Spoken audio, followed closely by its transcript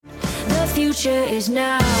future is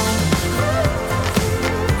now.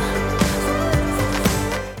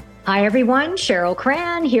 Hi, everyone. Cheryl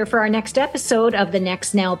Cran here for our next episode of the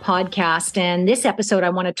Next Now podcast. And this episode, I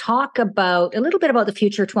want to talk about a little bit about the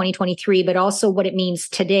future of 2023, but also what it means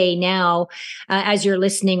today, now, as you're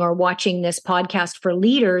listening or watching this podcast for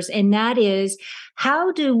leaders. And that is,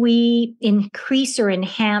 how do we increase or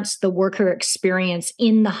enhance the worker experience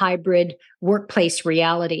in the hybrid workplace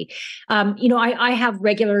reality? I have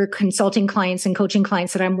regular consulting clients and coaching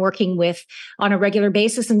clients that I'm working with on a regular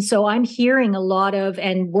basis. And so I'm hearing a lot of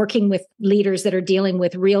and working with leaders that are dealing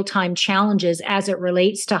with real-time challenges as it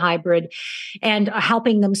relates to hybrid and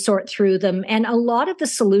helping them sort through them. And a lot of the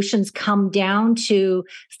solutions come down to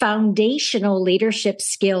foundational leadership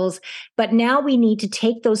skills. But now we need to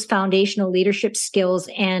take those foundational leadership skills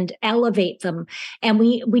and elevate them. And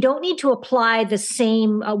we don't need to apply the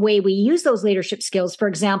same way we use those leadership skills. For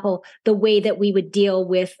example, the way that we would deal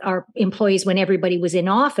with our employees when everybody was in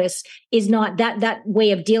office is not that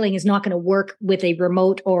way of dealing is not going to work with a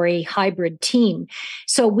remote or a hybrid team.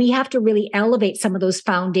 So we have to really elevate some of those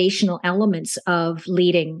foundational elements of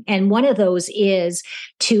leading. And one of those is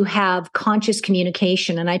to have conscious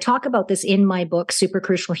communication. And I talk about this in my book, Super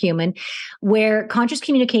Crucial Human, where conscious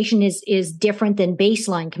communication is different than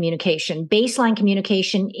baseline communication. Baseline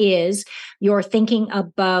communication is you're thinking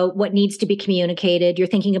about what needs to be communicated. You're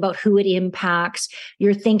thinking about who it impacts.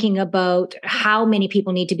 You're thinking about how many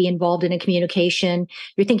people need to be involved in a communication.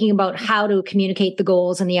 You're thinking about how to communicate the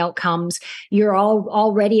goals and the outcomes. You're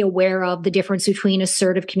already aware of the difference between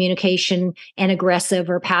assertive communication and aggressive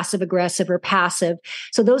or passive aggressive or passive.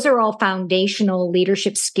 So those are all foundational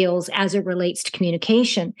leadership skills as it relates to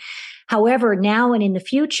communication. However, now and in the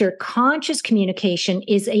future, conscious communication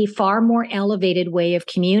is a far more elevated way of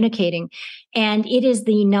communicating. And it is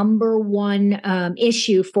the number one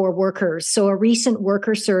issue for workers. So a recent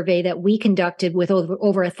worker survey that we conducted with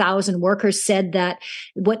over 1,000 workers said that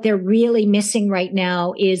what they're really missing right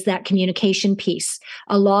now is that communication piece.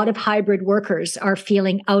 A lot of hybrid workers are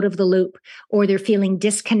feeling out of the loop, or they're feeling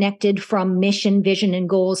disconnected from mission, vision, and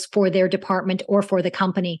goals for their department or for the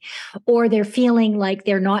company, or they're feeling like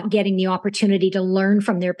they're not getting the opportunity to learn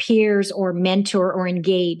from their peers or mentor or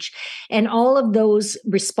engage. And all of those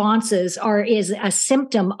responses is a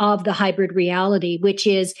symptom of the hybrid reality, which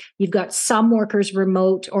is you've got some workers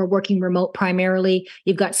remote or working remote primarily.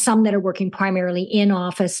 You've got some that are working primarily in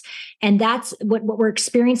office. And that's what we're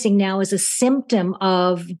experiencing now is a symptom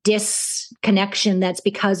of disconnection that's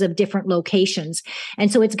because of different locations.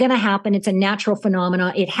 And so it's going to happen. It's a natural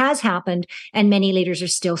phenomenon. It has happened, and many leaders are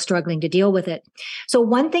still struggling to deal with it. So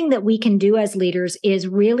one thing that we can do as leaders is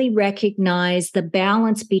really recognize the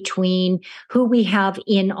balance between who we have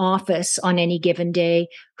in office on any given day,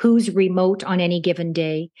 who's remote on any given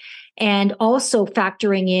day, and also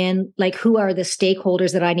factoring in like who are the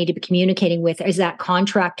stakeholders that I need to be communicating with. Is that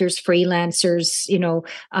contractors, freelancers,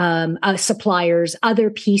 suppliers, other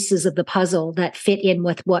pieces of the puzzle that fit in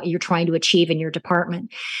with what you're trying to achieve in your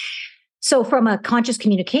department? So from a conscious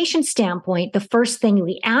communication standpoint, the first thing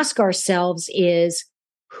we ask ourselves is,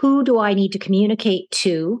 who do I need to communicate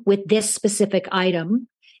to with this specific item?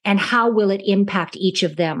 And how will it impact each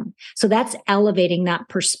of them? So that's elevating that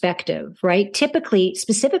perspective, right? Typically,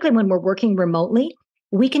 specifically when we're working remotely,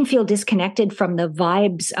 we can feel disconnected from the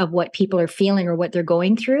vibes of what people are feeling or what they're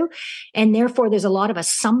going through. And therefore, there's a lot of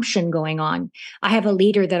assumption going on. I have a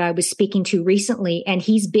leader that I was speaking to recently, and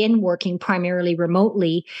he's been working primarily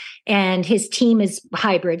remotely, and his team is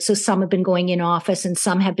hybrid. So some have been going in office and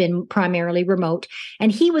some have been primarily remote.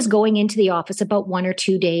 And he was going into the office about 1 or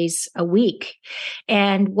 2 days a week.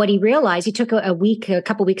 And what he realized, he took a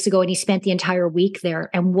couple weeks ago, and he spent the entire week there.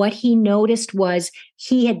 And what he noticed was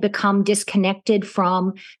he had become disconnected from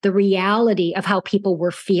the reality of how people were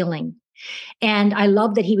feeling. And I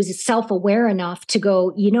love that he was self-aware enough to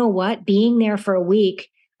go, you know what, being there for a week,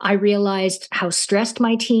 I realized how stressed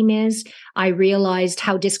my team is. I realized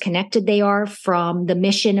how disconnected they are from the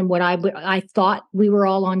mission and what I thought we were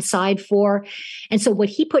all on side for. And so what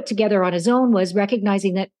he put together on his own was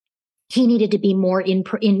recognizing that he needed to be more in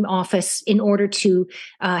office in order to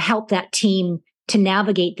help that team to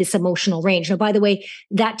navigate this emotional range. Now, by the way,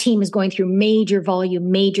 that team is going through major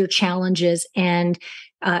volume, major challenges. And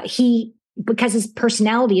because his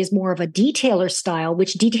personality is more of a detailer style,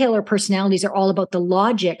 which detailer personalities are all about the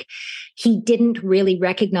logic, he didn't really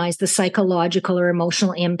recognize the psychological or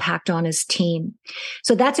emotional impact on his team.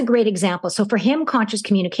 So that's a great example. So for him, conscious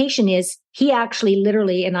communication is he actually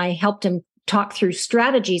literally, and I helped him talk through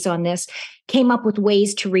strategies on this, came up with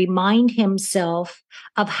ways to remind himself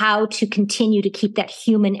of how to continue to keep that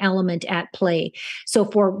human element at play. So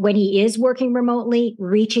for when he is working remotely,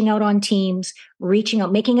 reaching out on Teams, reaching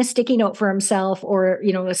out, making a sticky note for himself, or,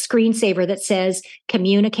 a screensaver that says,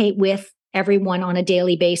 communicate with everyone on a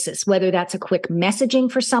daily basis, whether that's a quick messaging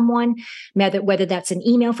for someone, whether that's an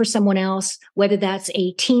email for someone else, whether that's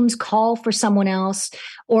a Teams call for someone else,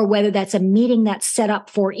 or whether that's a meeting that's set up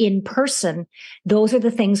for in person. Those are the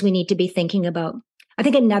things we need to be thinking about. I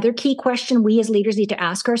think another key question we as leaders need to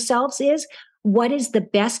ask ourselves is, what is the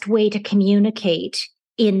best way to communicate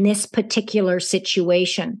in this particular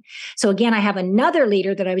situation? So again, I have another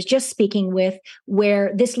leader that I was just speaking with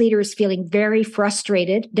where this leader is feeling very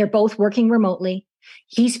frustrated. They're both working remotely.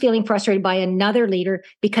 He's feeling frustrated by another leader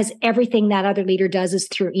because everything that other leader does is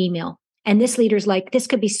through email. And this leader's like, this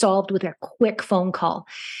could be solved with a quick phone call.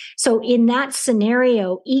 So in that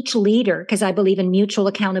scenario, each leader, because I believe in mutual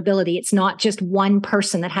accountability, it's not just one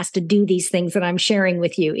person that has to do these things that I'm sharing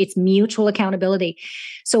with you. It's mutual accountability.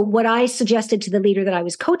 So what I suggested to the leader that I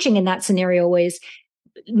was coaching in that scenario is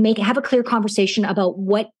have a clear conversation about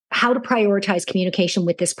how to prioritize communication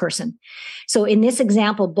with this person. So in this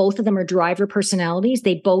example, both of them are driver personalities.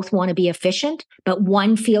 They both want to be efficient, but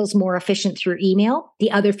one feels more efficient through email.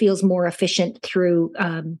 The other feels more efficient through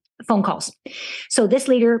phone calls. So this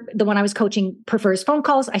leader, the one I was coaching, prefers phone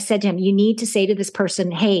calls. I said to him, you need to say to this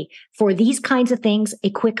person, hey, for these kinds of things, a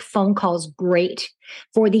quick phone call is great.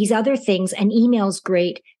 For these other things, an email is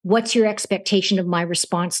great. What's your expectation of my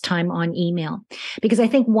response time on email? Because I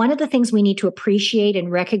think one of the things we need to appreciate and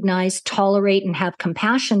recognize, tolerate, and have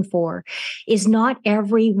compassion for is not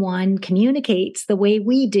everyone communicates the way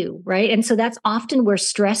we do, right? And so that's often where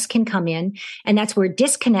stress can come in. And that's where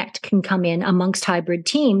disconnect can come in amongst hybrid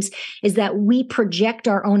teams, is that we project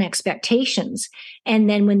our own expectations. And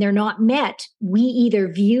then when they're not met, we either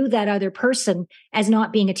view that other person as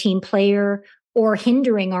not being a team player or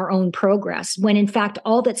hindering our own progress, when in fact,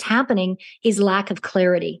 all that's happening is lack of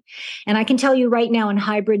clarity. And I can tell you right now in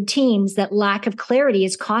hybrid teams that lack of clarity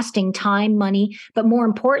is costing time, money, but more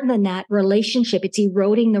important than that, relationship. It's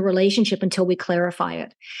eroding the relationship until we clarify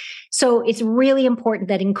it. So it's really important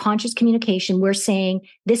that in conscious communication, we're saying,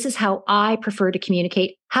 this is how I prefer to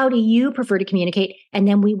communicate. How do you prefer to communicate? And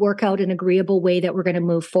then we work out an agreeable way that we're going to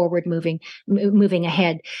move forward, moving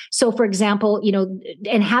ahead. So for example,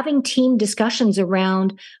 and having team discussions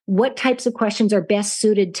around what types of questions are best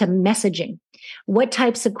suited to messaging, what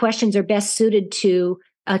types of questions are best suited to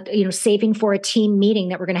saving for a team meeting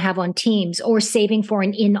that we're going to have on Teams, or saving for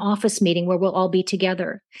an in-office meeting where we'll all be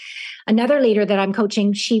together. Another leader that I'm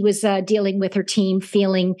coaching, she was dealing with her team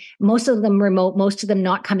feeling most of them remote, most of them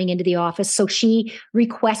not coming into the office. So she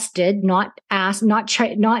requested, not asked,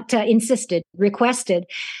 insisted, requested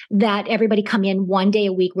that everybody come in one day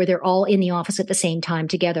a week where they're all in the office at the same time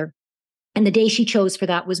together. And the day she chose for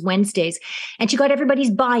that was Wednesdays. And she got everybody's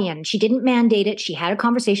buy-in. She didn't mandate it. She had a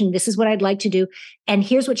conversation. This is what I'd like to do. And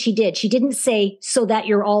here's what she did. She didn't say, so that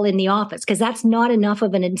you're all in the office, because that's not enough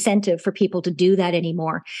of an incentive for people to do that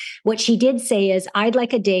anymore. What she did say is, I'd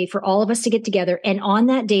like a day for all of us to get together. And on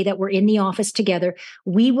that day that we're in the office together,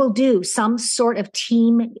 we will do some sort of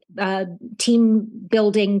team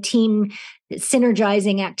building, team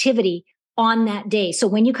synergizing activity on that day. So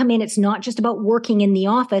when you come in, it's not just about working in the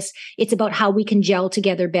office. It's about how we can gel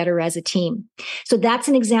together better as a team. So that's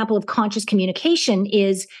an example of conscious communication.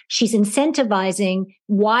 Is she's incentivizing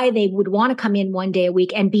why they would want to come in one day a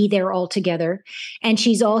week and be there all together. And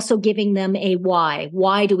she's also giving them a why.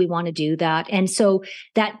 Why do we want to do that? And so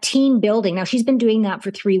that team building, now she's been doing that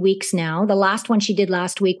for 3 weeks now. The last one she did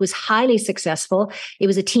last week was highly successful. It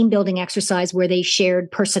was a team building exercise where they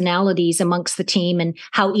shared personalities amongst the team and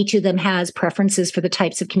how each of them has preferences for the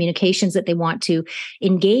types of communications that they want to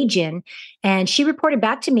engage in. And she reported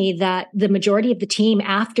back to me that the majority of the team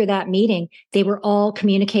after that meeting, they were all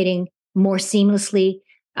communicating more seamlessly,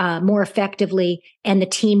 more effectively, and the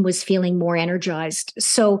team was feeling more energized.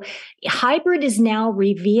 So hybrid is now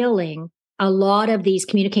revealing a lot of these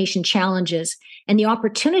communication challenges. And the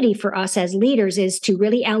opportunity for us as leaders is to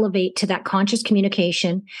really elevate to that conscious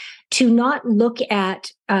communication, to not look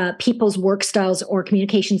at people's work styles or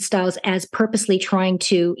communication styles as purposely trying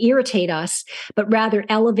to irritate us, but rather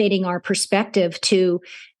elevating our perspective to,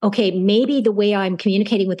 okay, maybe the way I'm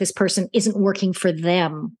communicating with this person isn't working for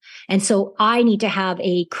them. And so I need to have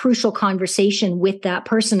a crucial conversation with that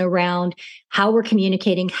person around how we're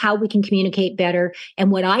communicating, how we can communicate better,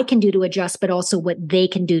 and what I can do to adjust, but also what they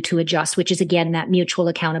can do to adjust, which is, again, that mutual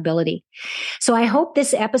accountability. So I hope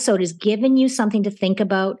this episode has given you something to think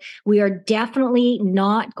about. We are definitely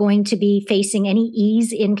not not going to be facing any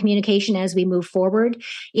ease in communication as we move forward.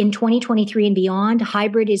 In 2023 and beyond,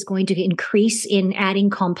 hybrid is going to increase in adding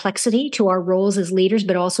complexity to our roles as leaders,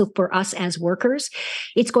 but also for us as workers.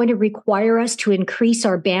 It's going to require us to increase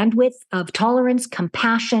our bandwidth of tolerance,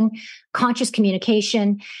 compassion, conscious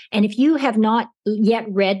communication. And if you have not yet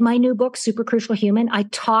read my new book, Super Crucial Human, I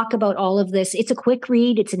talk about all of this. It's a quick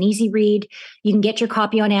read. It's an easy read. You can get your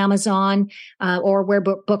copy on Amazon or where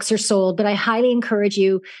books are sold. But I highly encourage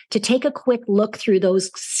you to take a quick look through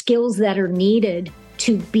those skills that are needed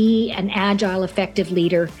to be an agile, effective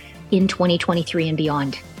leader in 2023 and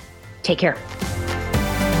beyond. Take care.